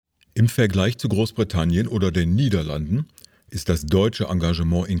Im Vergleich zu Großbritannien oder den Niederlanden ist das deutsche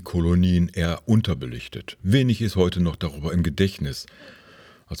Engagement in Kolonien eher unterbelichtet. Wenig ist heute noch darüber im Gedächtnis,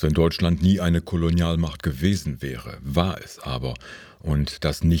 als wenn Deutschland nie eine Kolonialmacht gewesen wäre, war es aber, und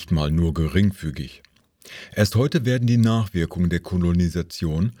das nicht mal nur geringfügig. Erst heute werden die Nachwirkungen der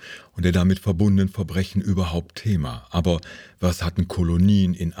Kolonisation und der damit verbundenen Verbrechen überhaupt Thema. Aber was hatten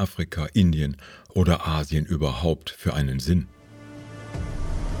Kolonien in Afrika, Indien oder Asien überhaupt für einen Sinn?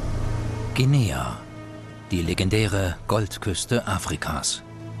 Guinea, die legendäre Goldküste Afrikas.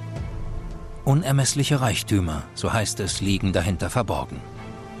 Unermessliche Reichtümer, so heißt es, liegen dahinter verborgen.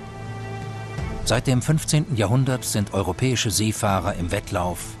 Seit dem 15. Jahrhundert sind europäische Seefahrer im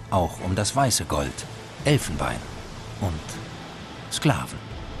Wettlauf auch um das weiße Gold, Elfenbein und Sklaven.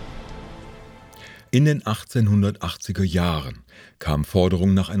 In den 1880er Jahren kam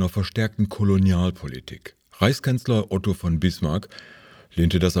Forderung nach einer verstärkten Kolonialpolitik. Reichskanzler Otto von Bismarck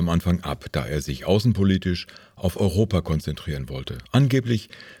lehnte das am Anfang ab, da er sich außenpolitisch auf Europa konzentrieren wollte. Angeblich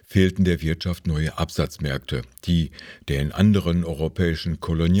fehlten der Wirtschaft neue Absatzmärkte, die den anderen europäischen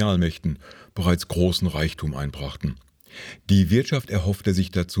Kolonialmächten bereits großen Reichtum einbrachten. Die Wirtschaft erhoffte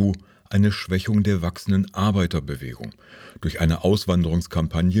sich dazu eine Schwächung der wachsenden Arbeiterbewegung durch eine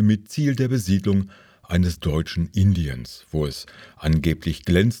Auswanderungskampagne mit Ziel der Besiedlung eines deutschen Indiens, wo es angeblich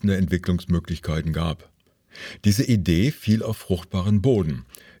glänzende Entwicklungsmöglichkeiten gab. Diese Idee fiel auf fruchtbaren Boden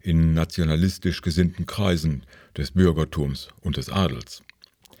in nationalistisch gesinnten Kreisen des Bürgertums und des Adels.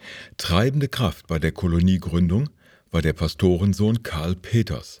 Treibende Kraft bei der Koloniegründung war der Pastorensohn Karl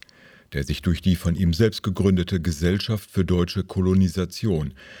Peters, der sich durch die von ihm selbst gegründete Gesellschaft für deutsche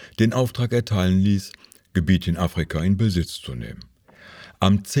Kolonisation den Auftrag erteilen ließ, Gebiete in Afrika in Besitz zu nehmen.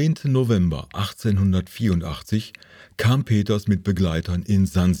 Am 10. November 1884 kam Peters mit Begleitern in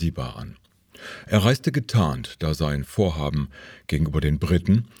Sansibar an. Er reiste getarnt, da sein Vorhaben gegenüber den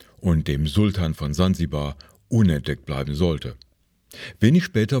Briten und dem Sultan von Sansibar unentdeckt bleiben sollte. Wenig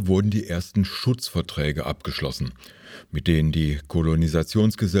später wurden die ersten Schutzverträge abgeschlossen, mit denen die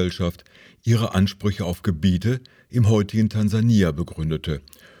Kolonisationsgesellschaft ihre Ansprüche auf Gebiete im heutigen Tansania begründete,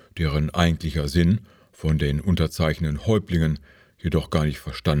 deren eigentlicher Sinn von den unterzeichnenden Häuptlingen jedoch gar nicht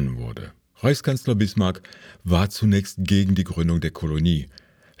verstanden wurde. Reichskanzler Bismarck war zunächst gegen die Gründung der Kolonie,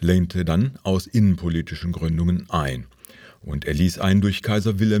 lehnte dann aus innenpolitischen Gründungen ein und erließ einen durch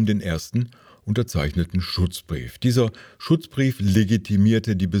Kaiser Wilhelm I. unterzeichneten Schutzbrief. Dieser Schutzbrief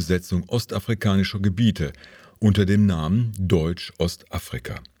legitimierte die Besetzung ostafrikanischer Gebiete unter dem Namen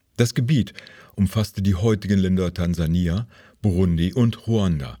Deutsch-Ostafrika. Das Gebiet umfasste die heutigen Länder Tansania, Burundi und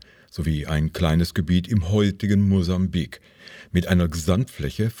Ruanda sowie ein kleines Gebiet im heutigen Mosambik mit einer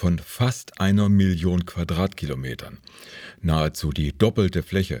Gesamtfläche von fast 1 Million Quadratkilometern, nahezu die doppelte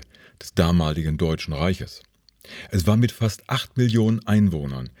Fläche des damaligen Deutschen Reiches. Es war mit fast 8 Millionen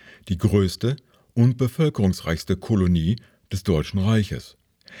Einwohnern die größte und bevölkerungsreichste Kolonie des Deutschen Reiches.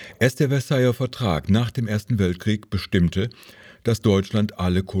 Erst der Versailler Vertrag nach dem Ersten Weltkrieg bestimmte, dass Deutschland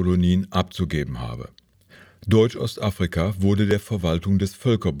alle Kolonien abzugeben habe. Deutsch-Ostafrika wurde der Verwaltung des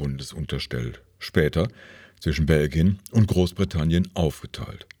Völkerbundes unterstellt, später zwischen Belgien und Großbritannien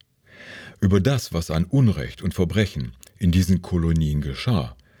aufgeteilt. Über das, was an Unrecht und Verbrechen in diesen Kolonien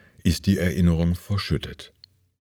geschah, ist die Erinnerung verschüttet.